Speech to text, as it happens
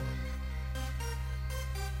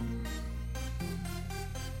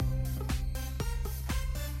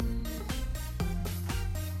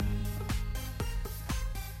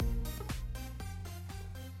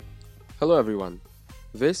Hello everyone.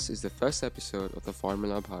 This is the first episode of the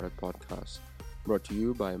Formula Bharat podcast, brought to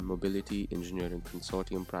you by Mobility Engineering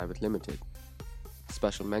Consortium Private Limited.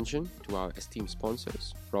 Special mention to our esteemed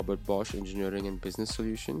sponsors, Robert Bosch Engineering and Business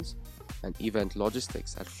Solutions and Event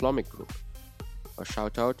Logistics at Flomic Group. A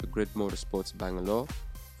shout out to Grid Motorsports Bangalore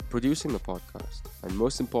for producing the podcast, and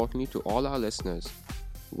most importantly to all our listeners,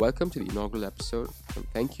 welcome to the inaugural episode and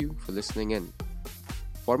thank you for listening in.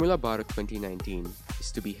 Formula Bharat 2019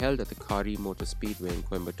 is to be held at the Kari Motor Speedway in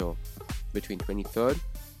Coimbatore between 23rd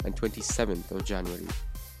and 27th of January.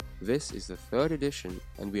 This is the third edition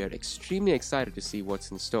and we are extremely excited to see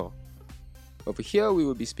what's in store. Over here we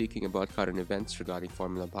will be speaking about current events regarding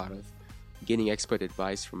Formula Bharat, gaining expert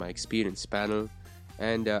advice from our experienced panel,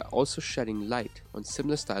 and also shedding light on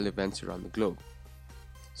similar style events around the globe.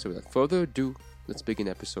 So without further ado, let's begin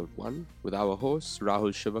episode 1 with our hosts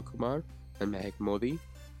Rahul Shivakumar and Mahek Mody,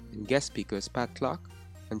 and guest speakers Pat Clarke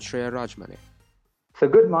and Shreya Rajmane. So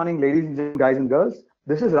good morning, ladies and gentlemen, guys and girls.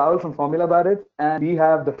 This is Rahul from Formula Bharat, and we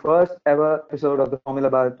have the first ever episode of the Formula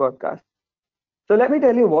Bharat podcast. So let me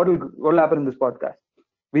tell you what will happen in this podcast.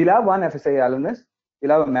 We'll have one FSA alumnus,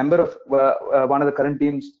 we'll have a member of one of the current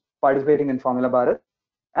teams participating in Formula Bharat,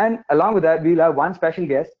 and along with that, we'll have one special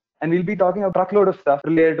guest, and we'll be talking a truckload of stuff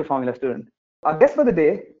related to Formula student. Our guest for the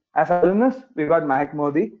day, as alumnus, we've got Mahek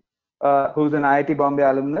Mody, who's an IIT Bombay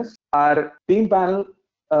alumnus. Our team panel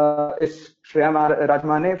is Shreya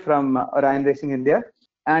Rajmane from Orion Racing India.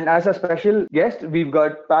 And as a special guest, we've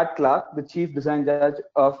got Pat Clarke, the Chief Design Judge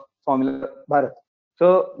of Formula Bharat.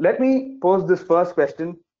 So let me pose this first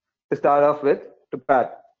question to start off with to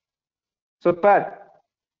Pat. So Pat,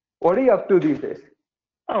 what are you up to these days?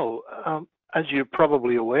 As you're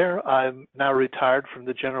probably aware, I'm now retired from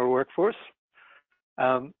the general workforce.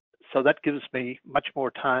 So that gives me much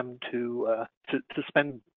more time to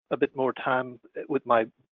spend a bit more time with my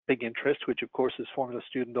big interest, which of course is Formula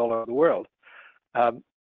student all over the world.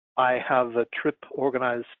 I have a trip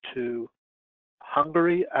organized to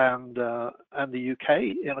Hungary and the UK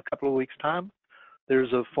in a couple of weeks' time.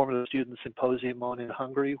 There's a Formula student symposium on in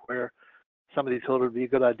Hungary where somebody thought it would be a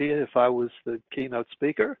good idea if I was the keynote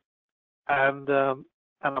speaker. And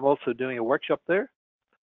I'm also doing a workshop there.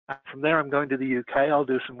 And from there, I'm going to the UK. I'll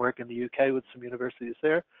do some work in the UK with some universities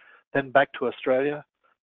there, then back to Australia.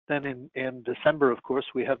 Then in December, of course,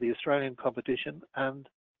 we have the Australian competition. And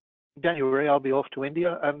in January, I'll be off to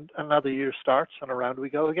India and another year starts and around we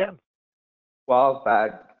go again. Wow,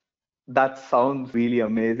 Pat, that sounds really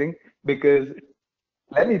amazing because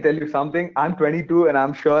let me tell you something. I'm 22 and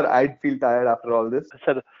I'm sure I'd feel tired after all this. I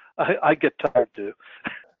said, I get tired too.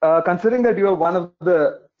 Considering that you are one of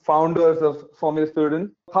the founders of Formula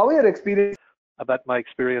Student, how are your experience? About my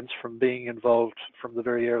experience from being involved from the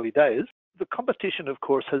very early days. The competition, of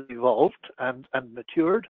course, has evolved and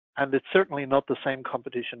matured, and it's certainly not the same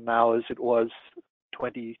competition now as it was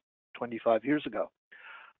 20, 25 years ago.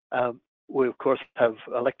 We, of course, have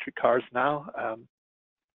electric cars now.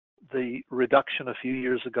 The reduction a few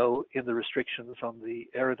years ago in the restrictions on the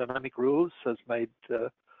aerodynamic rules has made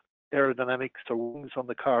aerodynamics or wings on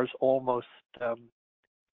the cars almost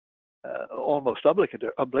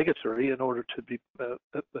obligatory in order to be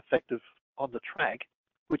effective on the track,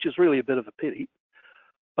 which is really a bit of a pity.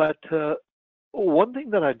 But one thing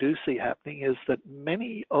that I do see happening is that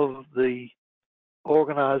many of the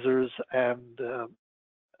organizers and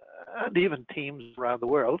even teams around the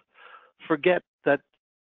world forget that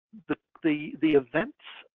the events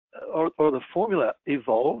or the formula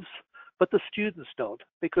evolves, but the students don't,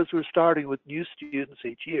 because we're starting with new students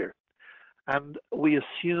each year. And we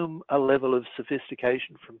assume a level of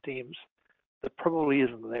sophistication from teams that probably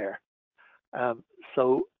isn't there.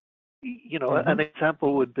 So, you know, an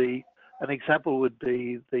example would be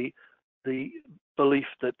the belief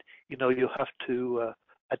that, you know, you have to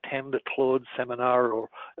attend a Claude seminar or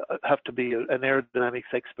have to be an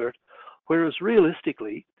aerodynamics expert, whereas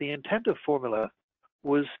realistically, the intent of Formula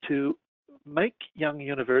was to make young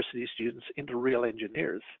university students into real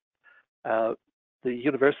engineers. The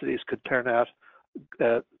universities could turn out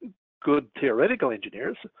good theoretical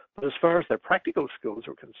engineers, but as far as their practical skills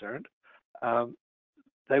were concerned,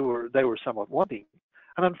 they were somewhat wanting.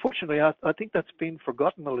 And unfortunately, I think that's been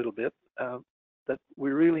forgotten a little bit. That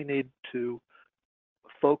we really need to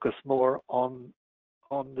focus more on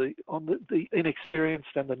the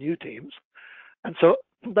inexperienced and the new teams. And so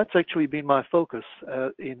that's actually been my focus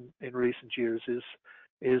in recent years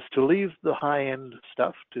is to leave the high-end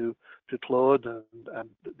stuff to Claude and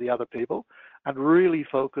the other people, and really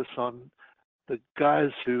focus on the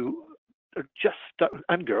guys who are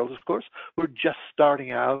and girls, of course, who are just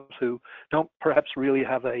starting out, who don't perhaps really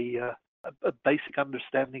have a a basic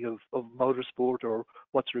understanding of motorsport or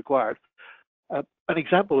what's required. An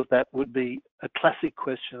example of that would be a classic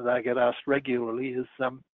question that I get asked regularly is,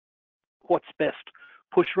 what's best,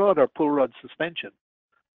 push rod or pull rod suspension?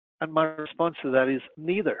 And my response to that is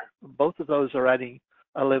neither. Both of those are adding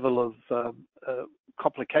a level of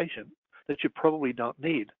complication that you probably don't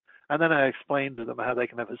need. And then I explain to them how they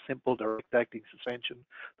can have a simple direct acting suspension,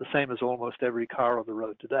 the same as almost every car on the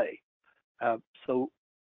road today. So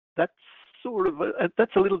that's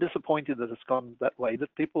that's a little disappointing that it's gone that way,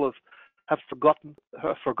 that people have forgotten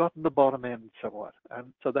the bottom end somewhat.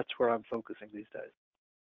 And so that's where I'm focusing these days.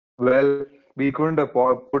 Well, we couldn't have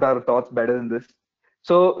put our thoughts better than this.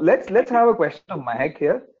 So let's have a question of Mahek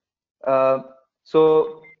here.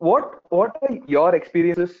 So what are your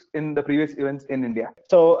experiences in the previous events in India?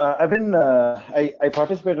 So I've been I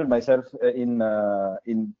participated myself in the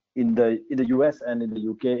US and in the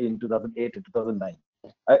UK in 2008 to 2009.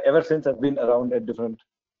 Ever since I've been around at different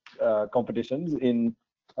competitions in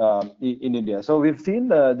India. So we've seen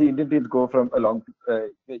the Indian teams go from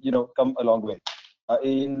come a long way.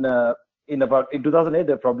 In 2008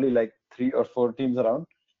 there are probably like 3 or 4 teams around,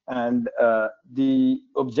 and the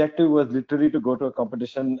objective was literally to go to a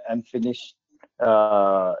competition and finish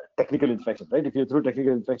technical inspection, right? If you're through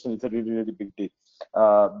technical inspection, it's a really, really big deal.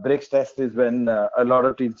 Brakes test is when a lot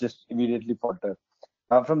of teams just immediately falter.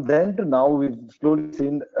 From then to now, we've slowly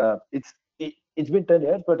seen it's been 10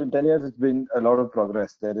 years, but in 10 years it's been a lot of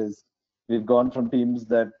progress. We've gone from teams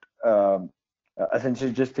that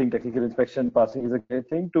essentially just think technical inspection passing is a great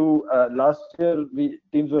thing to last year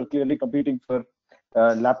teams were clearly competing for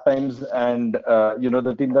lap times, and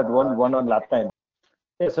the team that won on lap time.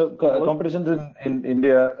 Yeah, so competitions in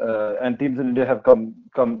India and teams in India have come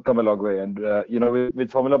a long way, and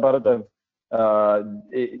with Formula Bharat,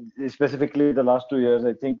 specifically the last 2 years,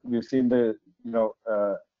 I think we've seen the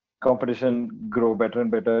competition grow better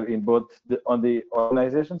and better in both on the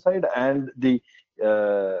organization side and the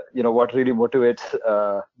what really motivates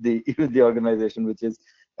the organization, which is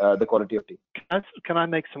the quality of team. Can I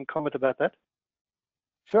make some comment about that?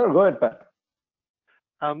 Sure, go ahead, Pat.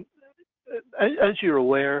 As you're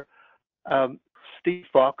aware, Steve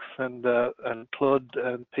Fox and Claude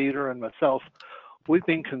and Peter and myself, we've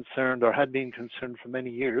been concerned, or had been concerned for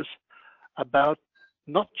many years, about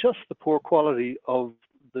not just the poor quality of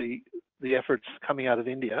the efforts coming out of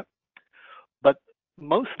India, but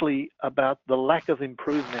mostly about the lack of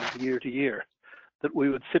improvement year to year. That we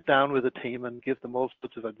would sit down with a team and give them all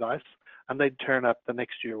sorts of advice, and they'd turn up the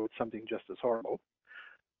next year with something just as horrible.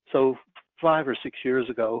 So 5 or 6 years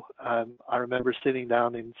ago, I remember sitting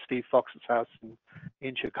down in Steve Fox's house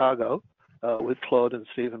in Chicago with Claude and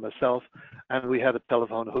Steve and myself, and we had a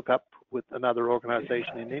telephone hookup with another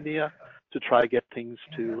organization in India to try get things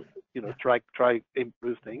to, try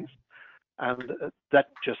improve things. And that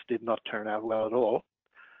just did not turn out well at all.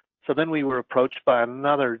 So then we were approached by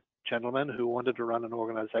another gentleman who wanted to run an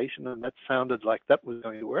organization, and that sounded like that was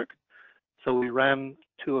going to work. So we ran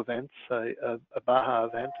 2 events, a Baja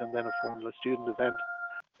event and then a Formula Student event.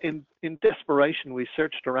 In desperation, we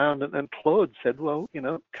searched around, and Claude said, well,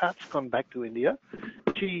 Kat's gone back to India.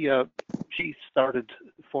 She started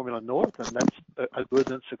Formula North, and that's a good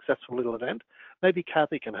and successful little event. Maybe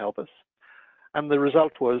Kathy can help us. And the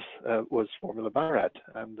result was Formula Bharat,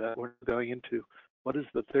 and we're going into, what is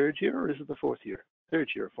the 3rd year, or is it the 4th year?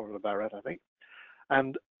 3rd year of Formula Bharat, I think.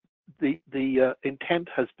 And the intent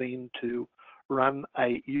has been to run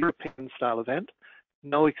a European-style event.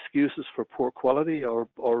 No excuses for poor quality or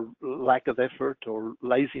lack of effort or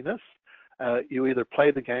laziness. You either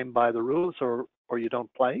play the game by the rules or you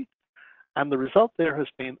don't play. And the result there has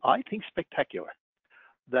been, I think, spectacular.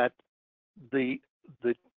 That the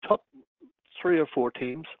top 3 or 4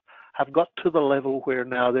 teams have got to the level where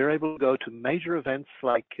now they're able to go to major events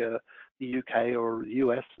like the UK or the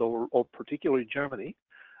US or particularly Germany,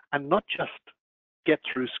 and not just get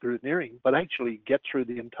through scrutineering, but actually get through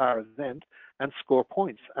the entire event and score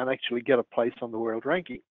points and actually get a place on the world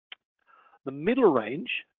ranking. The middle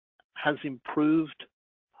range has improved,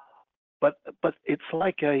 but it's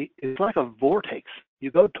like a vortex.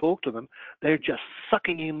 You go talk to them, they're just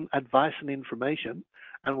sucking in advice and information,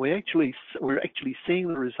 and we're actually seeing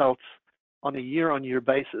the results on a year-on-year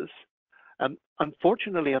basis. And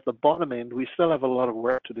unfortunately, at the bottom end, we still have a lot of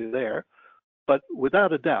work to do there. But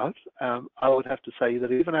without a doubt, I would have to say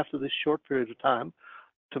that even after this short period of time,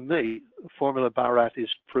 to me, Formula Bharat is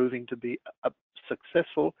proving to be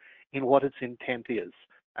successful in what its intent is.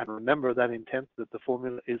 And remember that intent, that the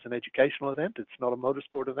Formula is an educational event. It's not a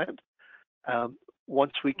motorsport event.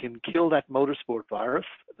 Once we can kill that motorsport virus,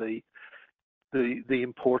 the the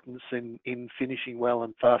importance in finishing well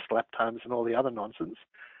and fast lap times and all the other nonsense,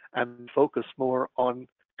 and focus more on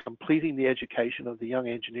completing the education of the young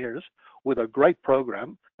engineers with a great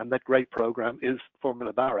program, and that great program is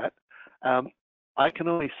Formula Bharat. I can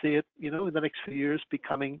only see it, in the next few years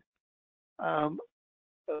becoming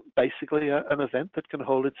basically an event that can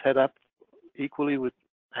hold its head up equally with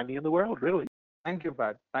any in the world, really. Thank you,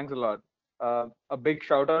 Pat. Thanks a lot. A big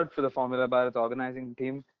shout out for the Formula Bharat organizing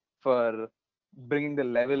team for bringing the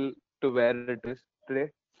level to where it is today.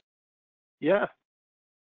 Yeah.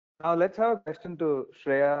 Now let's have a question to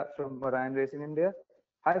Shreya from Orion Racing India.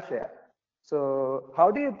 Hi, Shreya. So, how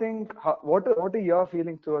do you think? What are your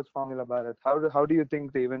feelings towards Formula Bharat? How do you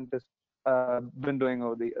think the event has been doing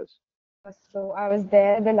over the years? So I was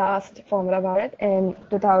there the last Formula Bharat in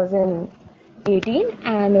 2018,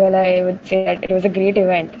 and well, I would say that it was a great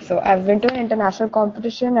event. So I've been to an international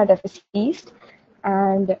competition at FS East,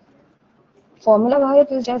 and Formula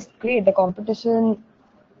Bharat was just great. The competition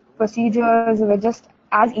procedures were just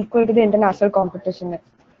as equal to the international competition.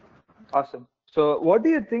 Awesome. So, what do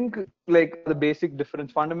you think, like the basic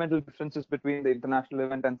difference, fundamental differences between the international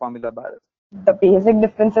event and Formula Bharat? The basic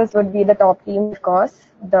differences would be the top team, of course,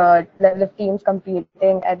 the level of teams competing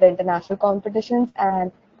at the international competitions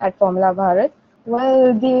and at Formula Bharat.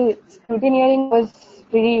 Well, the scrutineering was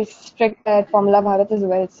pretty strict at Formula Bharat as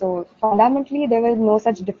well. So fundamentally, there were no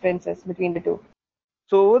such differences between the two.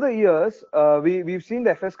 So, over the years, we've seen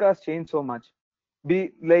the FS cars change so much.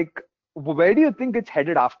 Where do you think it's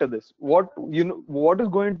headed after this? What is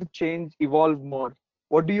going to change, evolve more?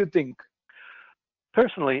 What do you think?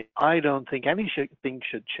 Personally, I don't think anything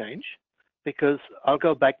should change, because I'll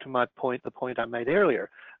go back to the point I made earlier,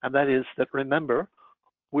 and that is that, remember,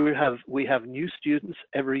 we have new students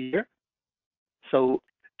every year. So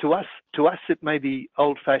to us it may be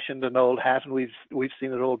old-fashioned and old hat, and we've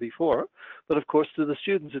seen it all before, but of course to the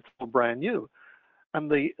students it's all brand new,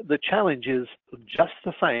 and the challenge is just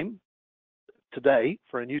the same today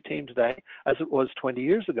for a new team today as it was 20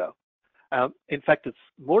 years ago. In fact, it's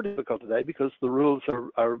more difficult today because the rules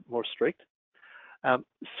are more strict.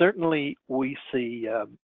 Certainly, we see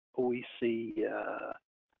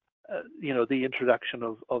the introduction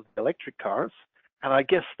of electric cars, and I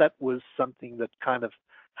guess that was something that kind of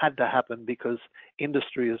had to happen because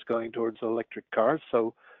industry is going towards electric cars.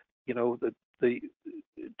 So,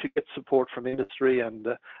 to get support from industry and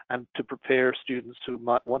to prepare students who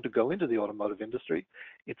might want to go into the automotive industry,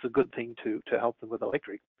 it's a good thing to help them with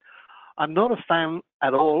electric. I'm not a fan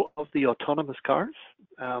at all of the autonomous cars.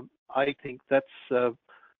 I think that's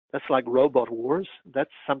like robot wars.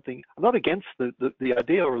 That's something I'm not against the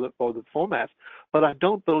idea or the format, but I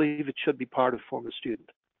don't believe it should be part of Formula Student.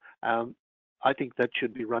 I think that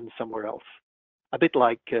should be run somewhere else. A bit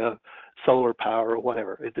like solar power or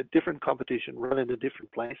whatever. It's a different competition run in a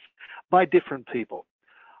different place by different people.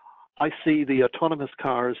 I see the autonomous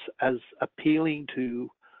cars as appealing to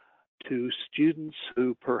students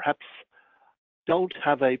who perhaps don't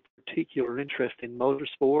have a particular interest in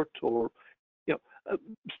motorsport, or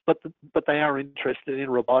but they are interested in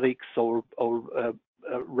robotics or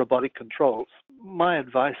robotic controls. My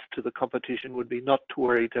advice to the competition would be not to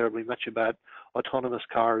worry terribly much about autonomous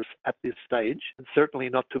cars at this stage, and certainly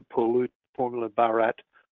not to pollute Formula Bharat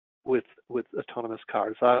with autonomous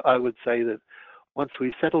cars. I would say that once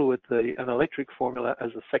we settle with an electric formula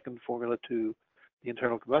as a second formula to the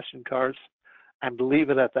internal combustion cars, and leave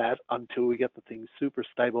it at that until we get the thing super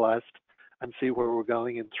stabilized and see where we're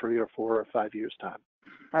going in 3 or 4 or 5 years' time.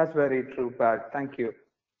 That's very true, Pat. Thank you.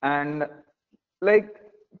 And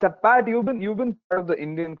Pat, you've been part of the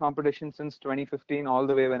Indian competition since 2015, all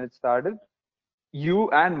the way when it started. You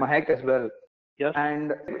and Mahek as well. Yes.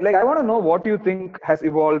 And I want to know what you think has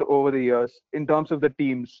evolved over the years in terms of the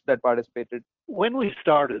teams that participated. When we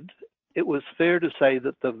started, it was fair to say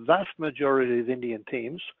that the vast majority of Indian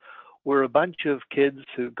teams were a bunch of kids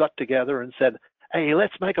who got together and said, hey,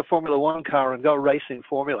 let's make a Formula One car and go racing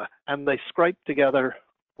Formula. And they scraped together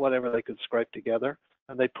whatever they could scrape together,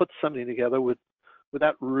 and they put something together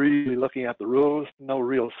without really looking at the rules, no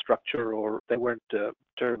real structure, or they weren't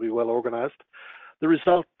terribly well organized. The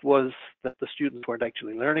result was that the students weren't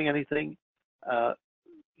actually learning anything.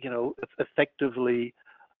 Effectively,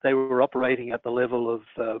 they were operating at the level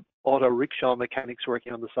of auto rickshaw mechanics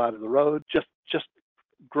working on the side of the road, just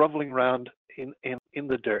groveling around in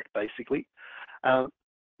the dirt, basically.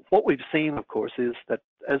 What we've seen, of course, is that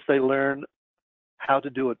as they learn how to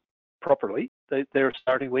do it properly, they're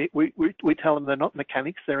starting. We tell them they're not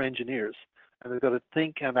mechanics; they're engineers, and they've got to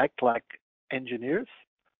think and act like engineers.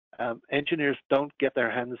 Engineers don't get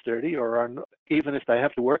their hands dirty, or even if they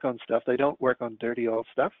have to work on stuff, they don't work on dirty old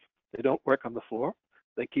stuff. They don't work on the floor.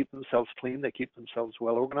 They keep themselves clean. They keep themselves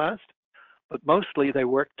well organized. But mostly they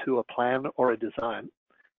work to a plan or a design.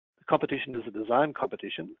 The competition is a design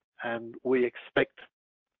competition, and we expect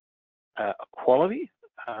quality.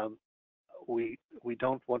 We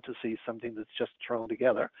don't want to see something that's just thrown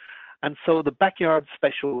together. And so the backyard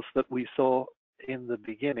specials that we saw in the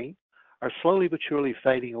beginning are slowly but surely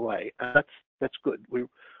fading away. And that's good. We're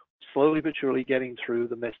slowly but surely getting through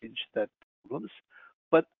the message that problems.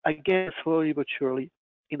 But again, slowly but surely,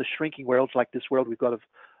 in the shrinking worlds like this world we've got of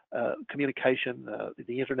communication,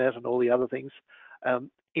 the internet and all the other things,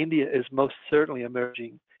 India is most certainly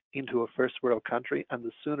emerging into a first world country, and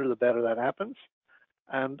the sooner the better that happens.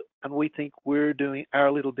 And we think we're doing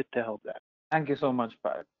our little bit to help that. Thank you so much,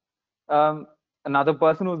 Pat. Another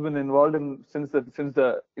person who's been involved in since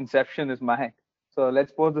the inception is Mahek. So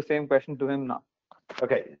let's pose the same question to him now.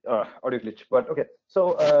 Okay, audio glitch. But okay,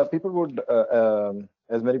 so people would,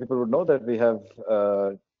 as many people would know, that we have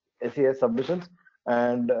SES submissions,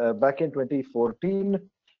 and back in 2014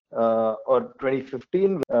 or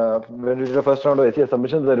 2015, when we did the first round of SES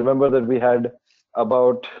submissions, I remember that we had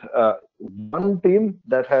about one team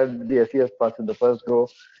that had the SES pass in the first go,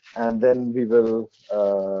 and then we will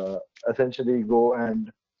essentially go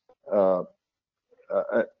and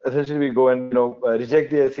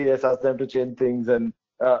reject the SES, ask them to change things, and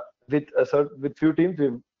with few teams,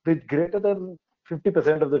 with greater than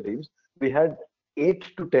 50% of the teams, we had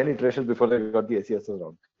 8 to 10 iterations before they got the SES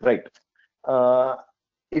around. Right.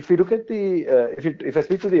 If we look at the if I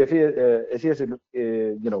speak to the SES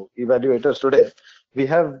evaluators today, we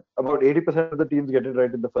have about 80% of the teams get it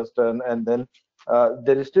right in the first turn, and then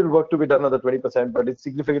there is still work to be done on the 20%, but it's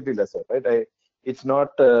significantly lesser, right? It's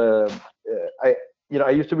not. I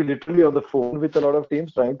used to be literally on the phone with a lot of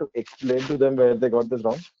teams trying to explain to them where they got this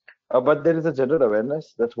wrong. But there is a general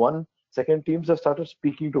awareness. That's one. Second, teams have started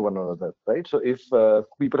speaking to one another, right? So if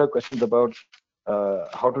people have questions about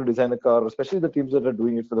how to design a car, especially the teams that are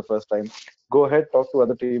doing it for the first time, go ahead, talk to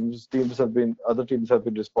other teams. Other teams have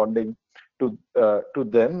been responding to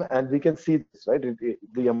them, and we can see this, right?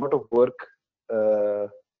 The amount of work that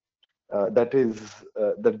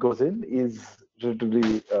goes in is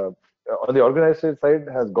relatively on the organization side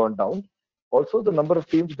has gone down. Also, the number of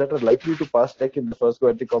teams that are likely to pass tech in the first go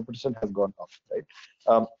at the competition has gone up, right?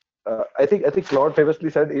 I think Claude famously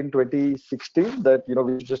said in 2016 that we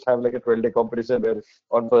should just have like a 12-day competition where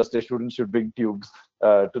on first day students should bring tubes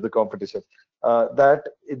to the competition. That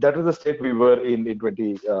was the state we were in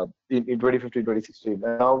 2015, 2016.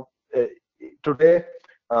 And now today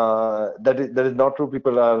that is not true.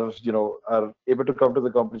 People are able to come to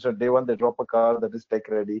the competition day one. They drop a car that is tech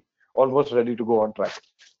ready, almost ready to go on track.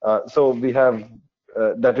 So we have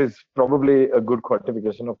that is probably a good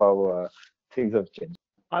quantification of how things have changed.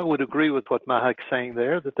 I would agree with what Mahek's saying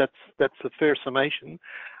there, that's a fair summation.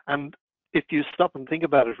 And if you stop and think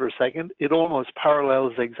about it for a second, it almost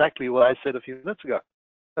parallels exactly what I said a few minutes ago.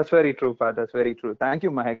 That's very true, Pat. That's very true. Thank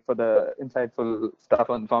you, Mahek, for the insightful stuff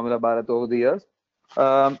on Formula Bharat over the years.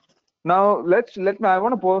 Now, I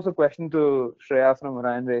want to pose a question to Shreya from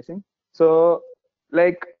Orion Racing. So,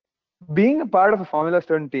 like, being a part of a Formula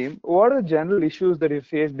student team, what are the general issues that you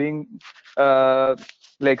face being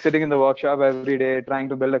like sitting in the workshop every day trying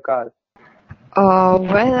to build a car?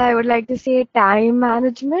 Well, I would like to say time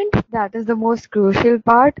management. That is the most crucial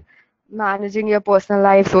part. Managing your personal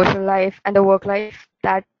life, social life, and the work life,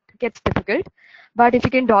 that gets difficult. But if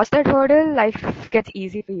you can dodge that hurdle, life gets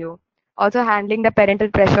easy for you. Also, handling the parental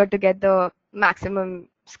pressure to get the maximum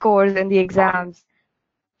scores in the exams,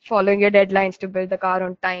 following your deadlines to build the car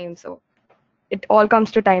on time. So it all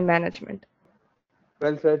comes to time management.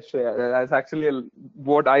 Well said, Shreya. That's actually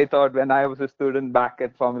what I thought when I was a student back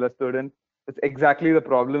at Formula Student. It's exactly the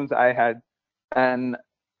problems I had. And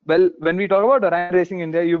well, when we talk about Orion Racing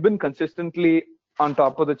India, you've been consistently on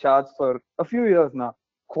top of the charts for a few years now,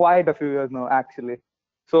 quite a few years now, actually.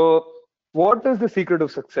 So, what is the secret of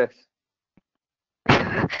success?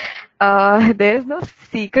 There is no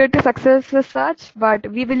secret to success as such,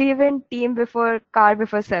 but we believe in team before car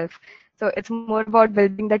before self. So it's more about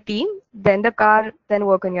building the team, then the car, then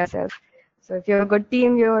work on yourself. So if you're a good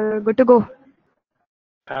team, you're good to go.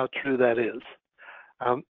 How true that is.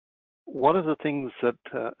 One of the things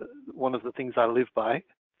I live by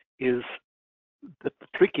is that the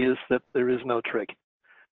trick is that there is no trick.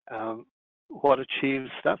 What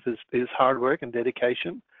achieves stuff is hard work and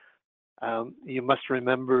dedication. You must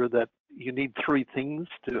remember that you need 3 things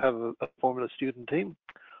to have a Formula student team.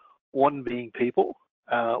 One being people,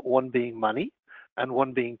 one being money, and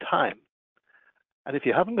one being time. And if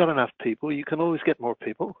you haven't got enough people, you can always get more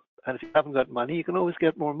people. And if you haven't got money, you can always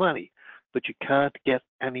get more money. but you can't get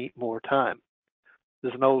any more time.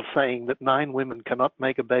 There's an old saying that 9 women cannot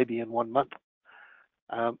make a baby in 1 month.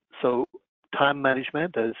 So time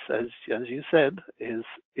management, as you said, is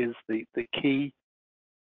the key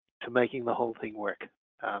to making the whole thing work.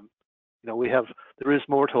 There is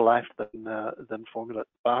more to life than Formula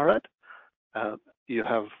Bharat. You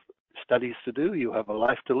have studies to do, you have a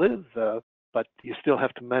life to live, but you still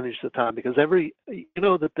have to manage the time, because every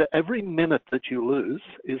minute that you lose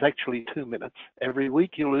is actually 2 minutes. Every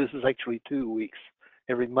week you lose is actually 2 weeks.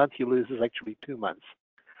 Every month you lose is actually 2 months.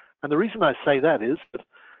 And the reason I say that is that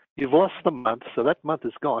you've lost the month, so that month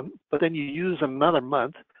is gone, but then you use another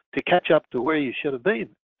month to catch up to where you should have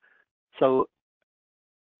been. So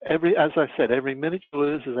as I said, every minute you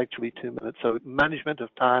lose is actually 2 minutes. So management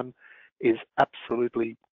of time is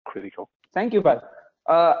absolutely critical. Thank you, Pat.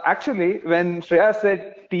 Actually, when Shreya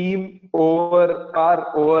said team over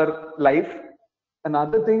car over life,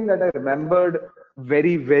 another thing that I remembered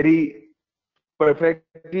very, very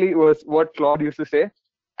perfectly was what Claude used to say.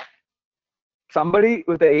 Somebody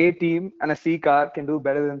with an A team and a C car can do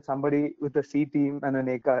better than somebody with a C team and an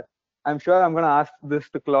A car. I'm sure I'm going to ask this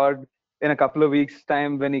to Claude in a couple of weeks'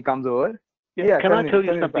 time when he comes over. Yeah, can I tell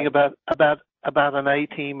you something about an A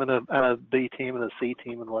team and a B team and a C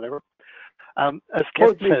team and whatever? As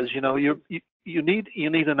Claude says, you need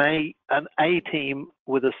an A team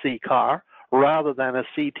with a C car rather than a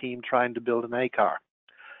C team trying to build an A car,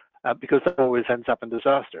 because that always ends up in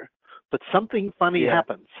disaster. But something funny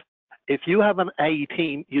happens. If you have an A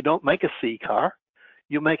team, you don't make a C car,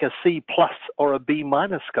 you make a C plus or a B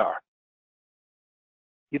minus car.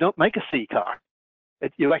 You don't make a C car.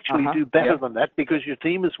 You actually do better than that because your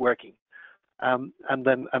team is working. And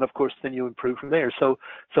of course, then you improve from there. So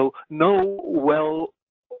no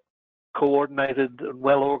well-coordinated and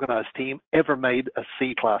well-organized team ever made a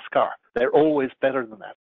C-class car. They're always better than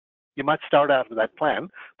that. You might start out with that plan,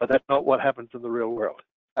 but that's not what happens in the real world.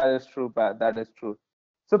 That is true, Pat. That is true.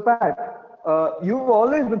 So, Pat, you've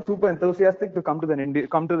always been super enthusiastic to come to the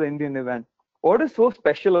Indian event. What is so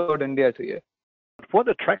special about India to you? What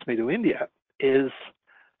attracts me to India is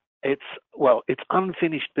it's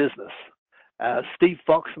unfinished business. Steve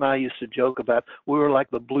Fox and I used to joke about we were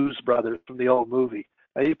like the Blues Brothers from the old movie.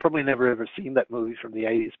 You've probably never ever seen that movie from the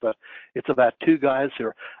 80s, but it's about 2 guys who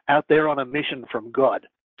are out there on a mission from God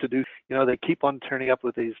to do, they keep on turning up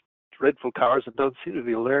with these dreadful cars and don't seem to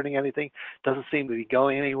be learning anything, doesn't seem to be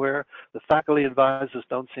going anywhere. The faculty advisors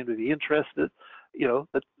don't seem to be interested.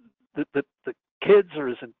 The kids are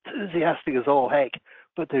as enthusiastic as all heck,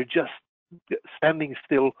 but they're just standing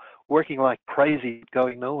still, working like crazy,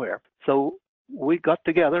 going nowhere. So we got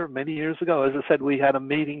together many years ago. As I said, we had a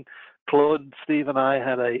meeting. Claude, Steve, and I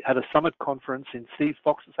had a summit conference in Steve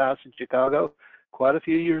Fox's house in Chicago quite a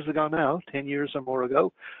few years ago now, 10 years or more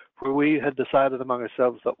ago, where we had decided among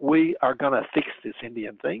ourselves that we are going to fix this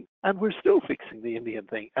Indian thing, and we're still fixing the Indian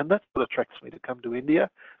thing. And that's what attracts me to come to India,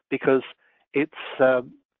 because it's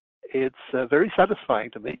very satisfying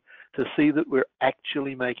to me to see that we're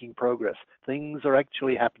actually making progress. Things are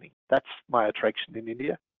actually happening. That's my attraction in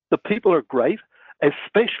India. The people are great,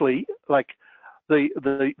 especially like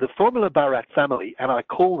the Formula Bharat family, and I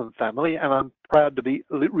call them family, and I'm proud to be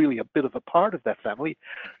really a bit of a part of that family.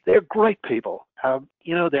 They're great people.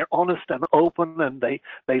 They're honest and open, and they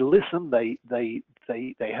listen. They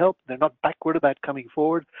help. They're not backward about coming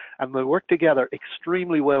forward, and they work together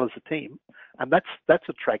extremely well as a team, and that's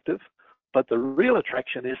attractive. But the real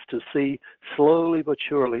attraction is to see slowly but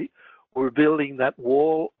surely we're building that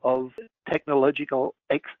wall of technological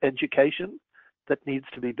education that needs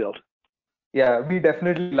to be built. Yeah, we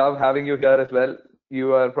definitely love having you here as well.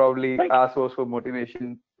 You are probably our source for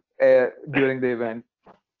motivation during the event.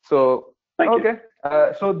 So,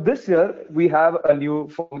 so this year we have a new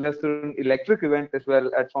Formula Student Electric event as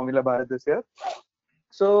well at Formula Bharat this year.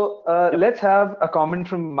 So let's have a comment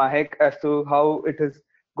from Mahek as to how it is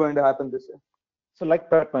going to happen this year. So, like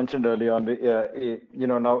Pat mentioned earlier on,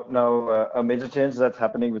 now a major change that's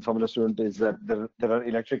happening with Formula Student is that there are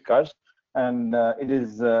electric cars, and it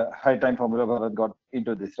is high time Formula Bharat got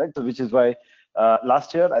into this, right? So, which is why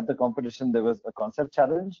last year at the competition there was a concept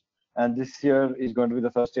challenge, and this year is going to be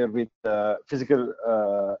the first year with physical,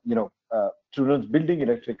 students building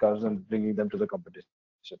electric cars and bringing them to the competition.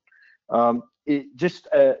 Just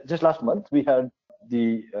last month we had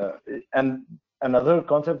another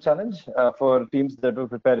concept challenge for teams that were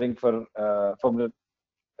preparing for Formula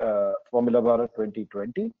Bharat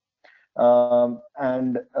 2020.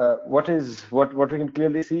 What we can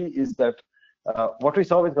clearly see is that what we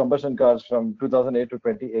saw with combustion cars from 2008 to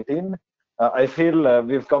 2018, I feel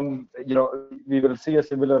we've come, we will see a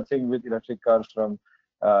similar thing with electric cars from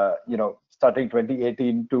starting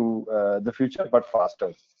 2018 to the future, but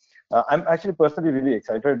faster. I'm actually personally really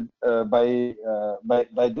excited by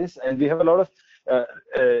this, and we have a lot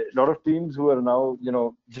of teams who are now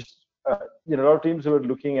a lot of teams who are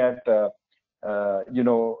looking at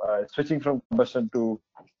switching from combustion to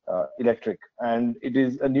electric, and it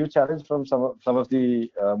is a new challenge from some of the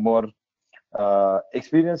more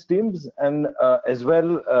experienced teams, and as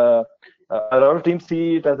well, a lot of teams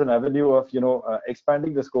see it as an avenue of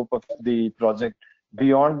expanding the scope of the project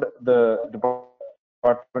beyond the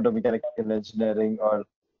Department of Mechanical Engineering or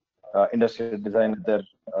industrial design at their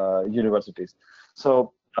universities.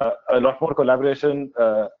 So a lot more collaboration,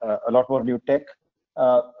 a lot more new tech.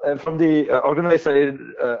 And from the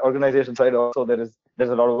organization side, also there's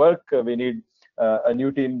a lot of work. We need a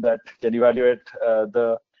new team that can evaluate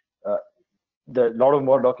the lot of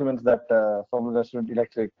more documents that Formula Student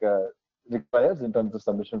Electric requires in terms of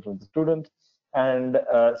submission from the students, and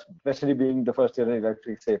especially being the first year in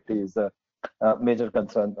electric, safety is a major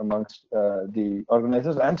concern amongst the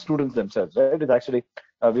organizers and students themselves. Right? It's actually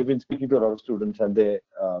we've been speaking to a lot of students, and they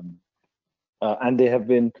have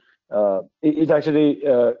been. It's actually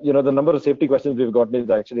the number of safety questions we've gotten is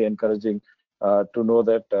actually encouraging to know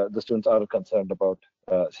that the students are concerned about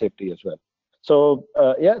safety as well. So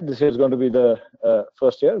this is going to be the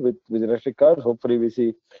first year with electric cars. Hopefully, we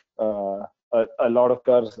see a lot of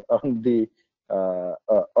cars on the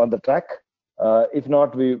track. If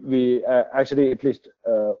not, we actually at least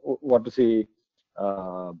want to see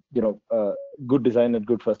good design and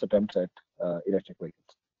good first attempts at electric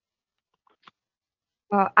vehicles.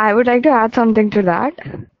 I would like to add something to that.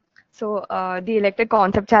 So the Electric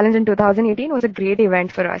Concept Challenge in 2018 was a great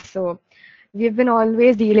event for us. So we've been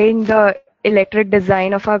always delaying the electric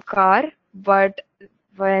design of our car, but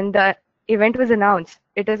when the event was announced,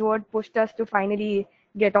 it is what pushed us to finally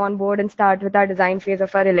get on board and start with our design phase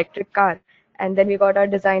of our electric car. And then we got our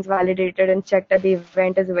designs validated and checked at the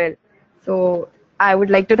event as well. So I would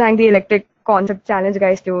like to thank the Electric Concept Challenge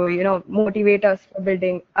guys to motivate us for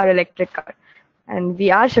building our electric car. And we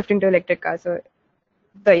are shifting to electric cars. So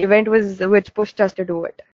the event was which pushed us to do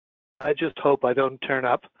it. I just hope I don't turn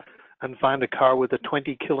up and find a car with a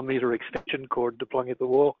 20-kilometer extension cord deploying at the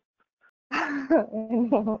wall.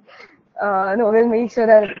 No, we'll make sure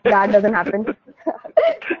that doesn't happen.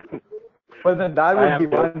 Well, then that would be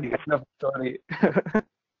one enough story.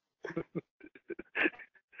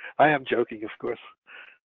 I am joking, of course.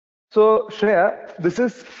 So, Shreya, this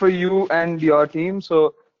is for you and your team.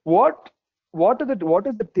 So, what is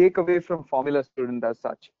the takeaway from Formula Student as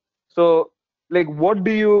such? So, like, what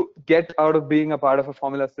do you get out of being a part of a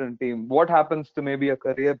Formula Student team? What happens to maybe your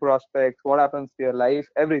career prospects? What happens to your life?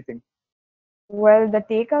 Everything. Well, the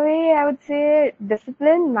takeaway, I would say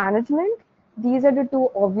discipline, management. These are the two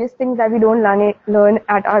obvious things that we don't learn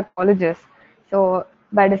at our colleges. So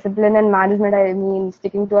by discipline and management, I mean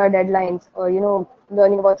sticking to our deadlines, or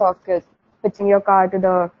learning about soft skills, pitching your car to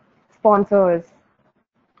the sponsors,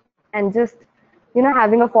 and just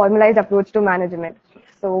having a formalized approach to management.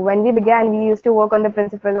 So when we began, we used to work on the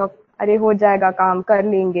principle of "Arey ho jayega kaam, kar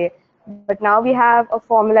lenge." But now we have a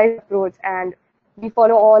formalized approach, and we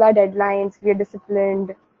follow all our deadlines. We are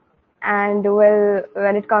disciplined. And well,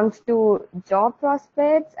 when it comes to job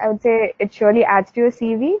prospects, I would say it surely adds to your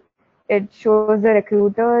CV. It shows the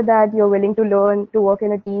recruiter that you're willing to learn, to work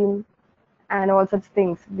in a team, and all such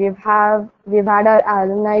things. We've had our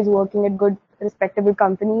alumni working at good, respectable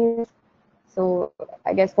companies. So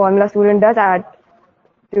I guess Formula Student does add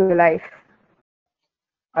to life.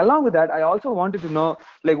 Along with that, I also wanted to know,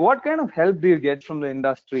 like, what kind of help do you get from the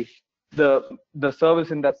industry, the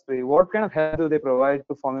service industry? What kind of help do they provide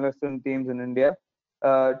to Formula Student teams in India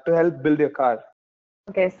to help build your car?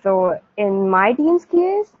 Okay, so in my team's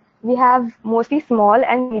case, we have mostly small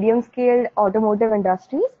and medium-scaled automotive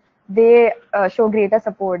industries. They show greater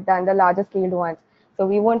support than the larger scaled ones. So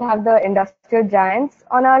we won't have the industrial giants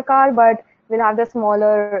on our car, but we'll have the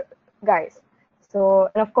smaller guys. So,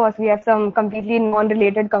 and of course, we have some completely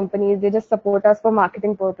non-related companies. They just support us for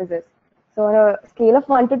marketing purposes. So on a scale of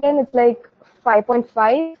 1 to 10, it's like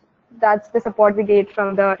 5.5. That's the support we get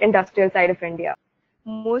from the industrial side of India.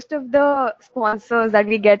 Most of the sponsors that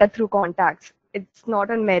we get are through contacts. It's not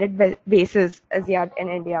on merit basis as yet in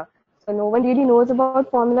India. So no one really knows about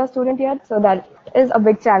Formula Student yet. So that is a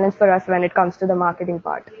big challenge for us when it comes to the marketing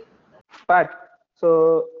part. Pat,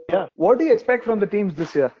 so what do you expect from the teams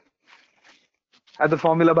this year at the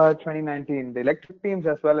Formula Bharat 2019, the electric teams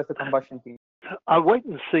as well as the combustion teams? I'll wait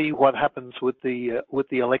and see what happens with the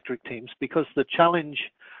electric teams, because the challenge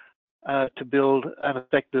to build an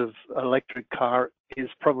effective electric car is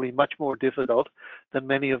probably much more difficult than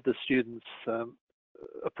many of the students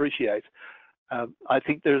appreciate. I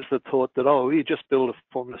think there's the thought that, oh, you just build a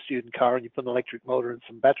Formula Student car and you put an electric motor and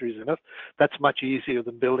some batteries in it. That's much easier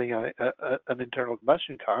than building an internal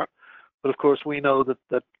combustion car. But of course, we know that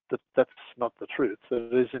that's not the truth.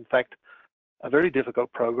 It is, in fact, a very difficult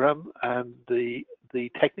program, and the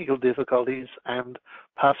technical difficulties and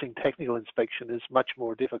passing technical inspection is much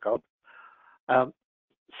more difficult.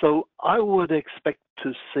 So I would expect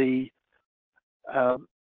to see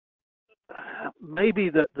maybe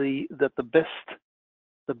that the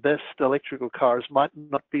best electrical cars might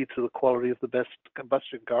not be to the quality of the best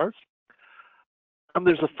combustion cars. And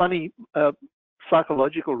there's a funny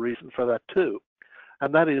psychological reason for that too,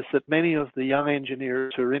 and that is that many of the young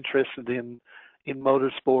engineers who are interested in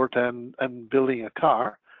motorsport and building a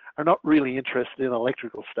car are not really interested in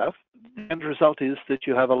electrical stuff. The end result is that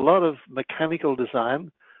you have a lot of mechanical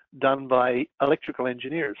design done by electrical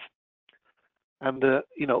engineers. And,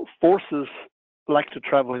 forces like to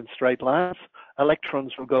travel in straight lines.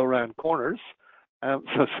 Electrons will go around corners.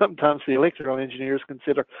 So sometimes the electrical engineers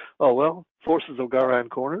consider, oh, well, forces will go around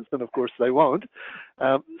corners, and of course they won't.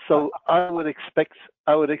 So I would expect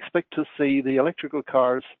to see the electrical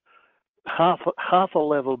cars half a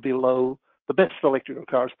level below the best electrical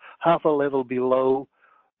cars, half a level below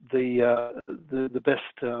the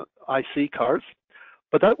best IC cars.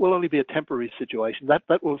 But that will only be a temporary situation. That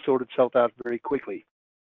will sort itself out very quickly.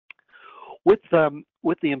 With the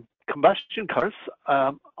combustion cars,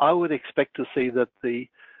 I would expect to see that the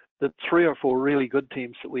 3 or 4 really good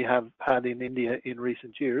teams that we have had in India in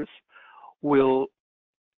recent years will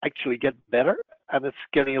actually get better, and it's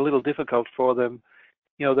getting a little difficult for them.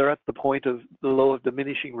 They're at the point of the law of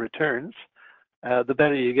diminishing returns. The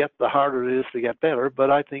better you get, the harder it is to get better,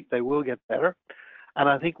 but I think they will get better. And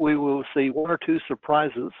I think we will see 1 or 2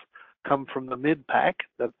 surprises come from the mid-pack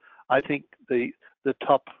that I think the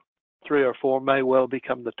top 3 or 4 may well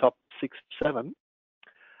become the top 6 or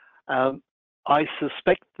 7. I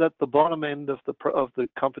suspect that the bottom end of the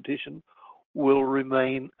competition will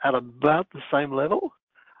remain at about the same level,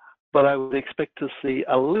 but I would expect to see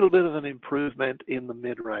a little bit of an improvement in the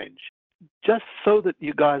mid-range. Just so that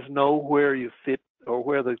you guys know where you fit, or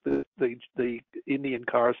where the Indian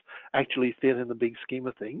cars actually fit in the big scheme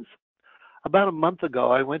of things. About a month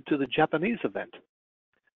ago, I went to the Japanese event.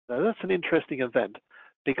 Now, that's an interesting event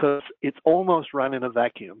because it's almost run in a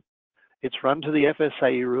vacuum. It's run to the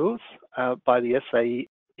FSAE rules by the SAE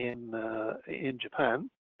in Japan,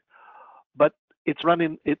 but it's run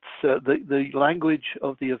in the language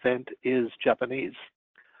of the event is Japanese.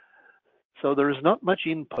 So there is not much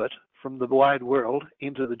input from the wide world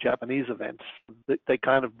into the Japanese events. They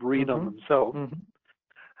kind of breed on themselves.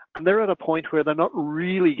 And they're at a point where they're not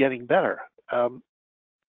really getting better. I've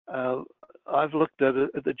looked at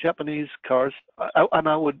the Japanese cars, and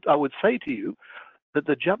I would say to you that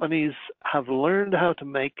the Japanese have learned how to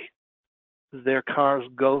make their cars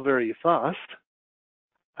go very fast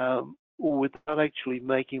without actually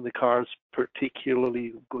making the cars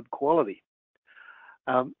particularly good quality.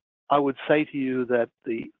 I would say to you that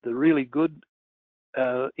the really good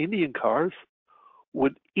Indian cars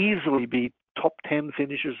would easily be top 10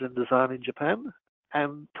 finishers in design in Japan,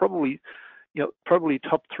 and probably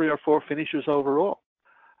top 3 or 4 finishers overall.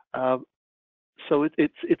 So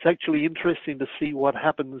it's actually interesting to see what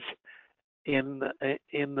happens in an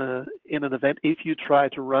event if you try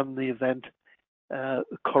to run the event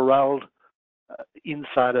corralled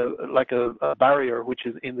inside a barrier, which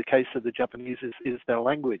is in the case of the Japanese is their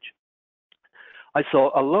language. I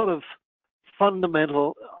saw a lot of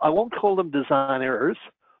fundamental, I won't call them design errors,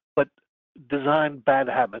 but design bad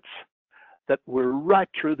habits that were right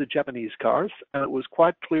through the Japanese cars, and it was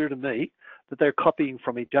quite clear to me that they're copying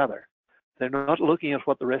from each other. They're not looking at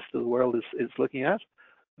what the rest of the world is looking at.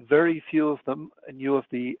 Very few of them knew of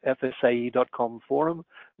the FSAE.com forum.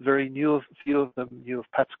 Very few of them knew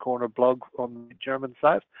of Pat's Corner blog on the German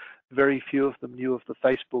site. Very few of them knew of the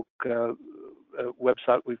Facebook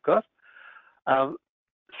website we've got.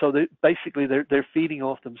 So basically they're feeding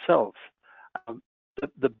off themselves.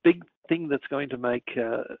 The big thing that's going to make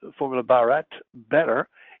Formula Bharat better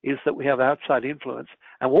is that we have outside influence.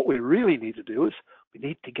 And what we really need to do is we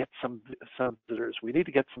need to get some visitors. We need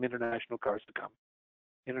to get some international cars to come,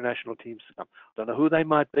 international teams to come. Don't know who they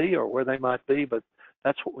might be or where they might be, but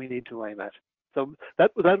that's what we need to aim at. So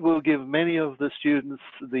that will give many of the students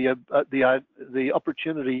the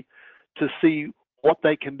opportunity to see what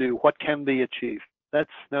they can do, what can be achieved. That's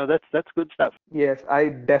good stuff. Yes, I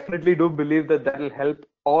definitely do believe that will help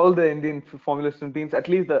all the Indian Formula Student teams, at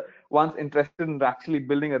least the ones interested in actually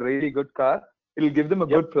building a really good car. It'll give them a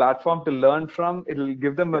good platform to learn from. It'll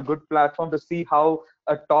give them a good platform to see how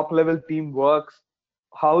a top level team works.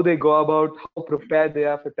 how they go about, how prepared they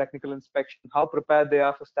are for technical inspection, how prepared they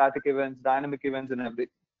are for static events, dynamic events, and everything.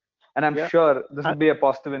 And I'm Yeah. sure this will be a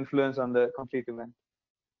positive influence on the complete event.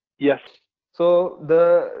 Yes. So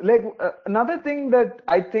another thing that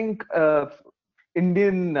I think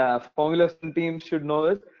Indian Formula Student teams should know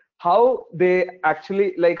is how they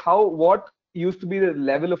actually what used to be the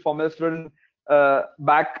level of Formula Student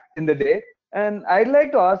back in the day. And I'd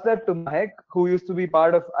like to ask that to Mahek, who used to be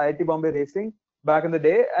part of IIT Bombay Racing back in the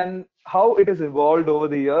day, and how it has evolved over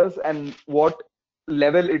the years and what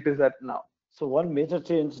level it is at now. So one major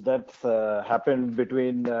change that's happened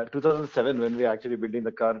between 2007, when we are actually building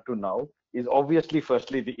the car, to now is obviously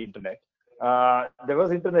firstly the internet. There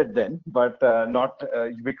was internet then, but not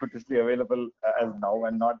ubiquitously available as now,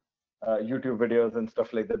 and not YouTube videos and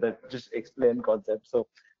stuff like that that just explain concepts. So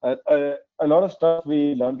a lot of stuff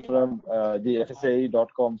we learned from the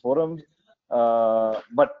FSAE.com forums,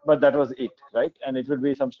 but that was it, right? And it would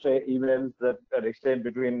be some stray emails that are exchanged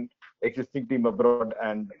between existing team abroad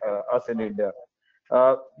and us in India.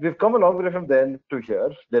 We've come a long way from then to here.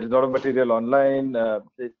 There is a lot of material online.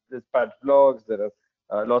 There's Pat blogs. There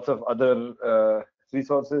are lots of other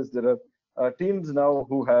resources. There are teams now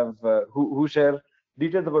who have who share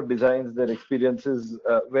details about designs, their experiences,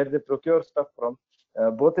 where they procure stuff from,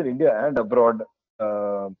 both in India and abroad.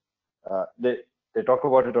 They talk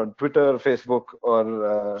about it on Twitter, Facebook,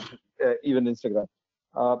 or even Instagram.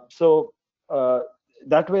 So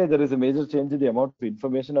that way, there is a major change in the amount of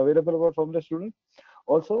information available about Formula students.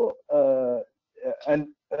 Also, the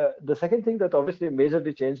second thing that obviously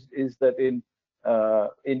majorly changed is that in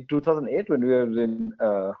 2008, when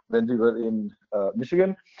we were in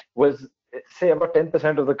Michigan, was, say, about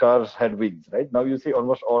 10% of the cars had wings. Right now, you see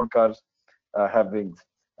almost all cars have wings.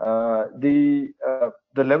 The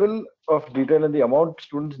level of detail and the amount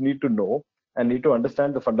students need to know and need to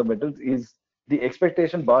understand the fundamentals is, the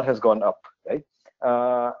expectation bar has gone up, right?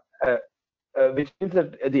 Which means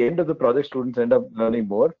that at the end of the project, students end up learning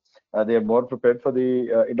more. They are more prepared for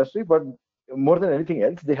the industry, but more than anything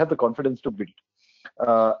else, they have the confidence to build.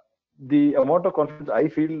 The amount of confidence I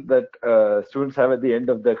feel that students have at the end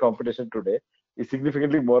of their competition today is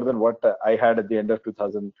significantly more than what I had at the end of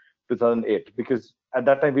 2008, because at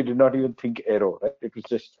that time we did not even think aero, right? It was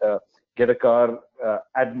just get a car,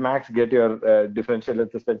 at max get your differential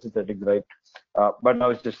and suspension settings right. But now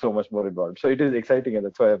it's just so much more involved. So it is exciting, and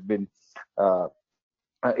that's why I've been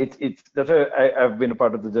that's why I've been a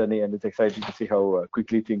part of the journey, and it's exciting to see how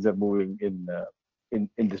quickly things are moving in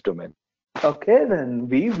this domain. Okay, then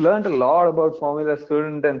we've learned a lot about Formula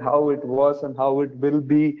Student and how it was and how it will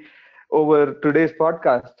be over today's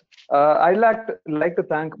podcast. I'd like to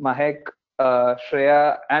thank Mahek,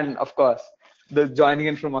 Shreya, and of course, the joining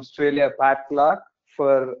in from Australia, Pat Clarke,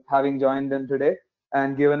 for having joined in today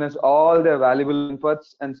and given us all their valuable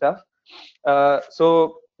inputs and stuff.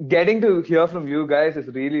 So getting to hear from you guys is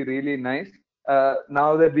really, really nice.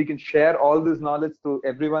 Now that we can share all this knowledge to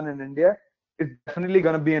everyone in India, it's definitely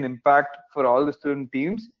going to be an impact for all the student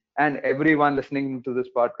teams and everyone listening to this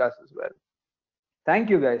podcast as well.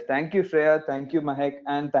 Thank you, guys. Thank you, Shreya. Thank you, Mahek.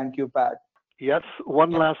 And thank you, Pat. Yes,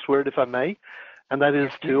 one last word, if I may, and that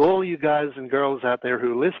is to all you guys and girls out there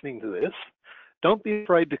who are listening to this, don't be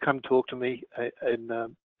afraid to come talk to me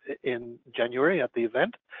in January at the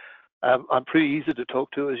event. I'm pretty easy to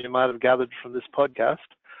talk to, as you might have gathered from this podcast,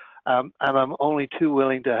 and I'm only too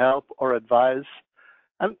willing to help or advise,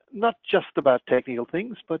 and not just about technical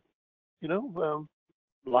things, but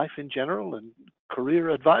life in general and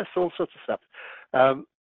career advice, all sorts of stuff.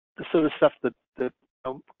 The sort of stuff that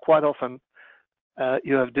quite often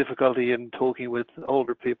you have difficulty in talking with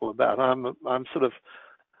older people about. I'm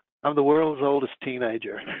the world's oldest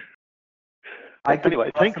teenager. I can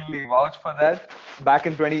personally vouch for that. Back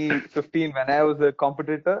in 2015, when I was a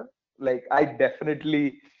competitor, I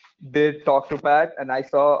definitely did talk to Pat, and I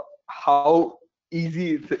saw how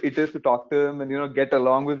easy it is to talk to him and get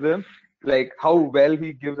along with him. How well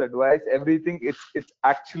he gives advice, everything. It's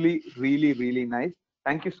actually really, really nice.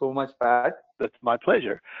 Thank you so much, Pat. That's my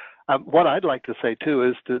pleasure. What I'd like to say too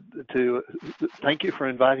is to thank you for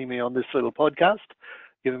inviting me on this little podcast,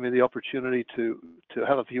 giving me the opportunity to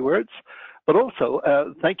have a few words. But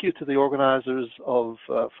also, thank you to the organizers of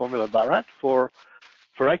Formula Bharat for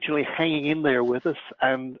actually hanging in there with us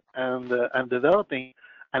and developing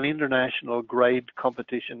an international grade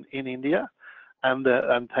competition in India.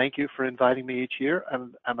 And thank you for inviting me each year.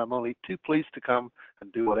 And I'm only too pleased to come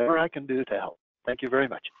and do whatever I can do to help. Thank you very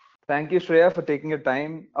much. Thank you, Shreya, for taking your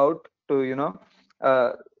time out to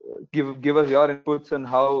give us your inputs on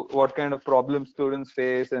what kind of problems students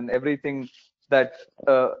face and everything that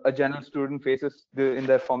a general student faces in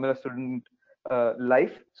their Formula Student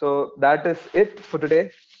life. So that is it for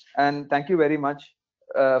today. And thank you very much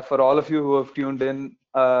for all of you who have tuned in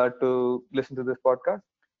to listen to this podcast.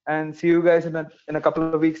 And see you guys in a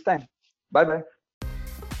couple of weeks' time. Bye bye.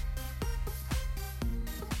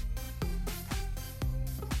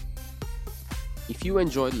 If you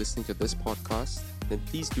enjoyed listening to this podcast, then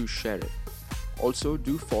please do share it. Also,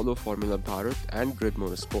 do follow Formula Bharat and Grid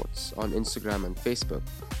Motorsports on Instagram and Facebook.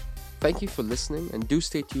 Thank you for listening and do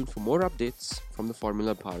stay tuned for more updates from the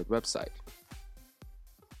Formula Bharat website.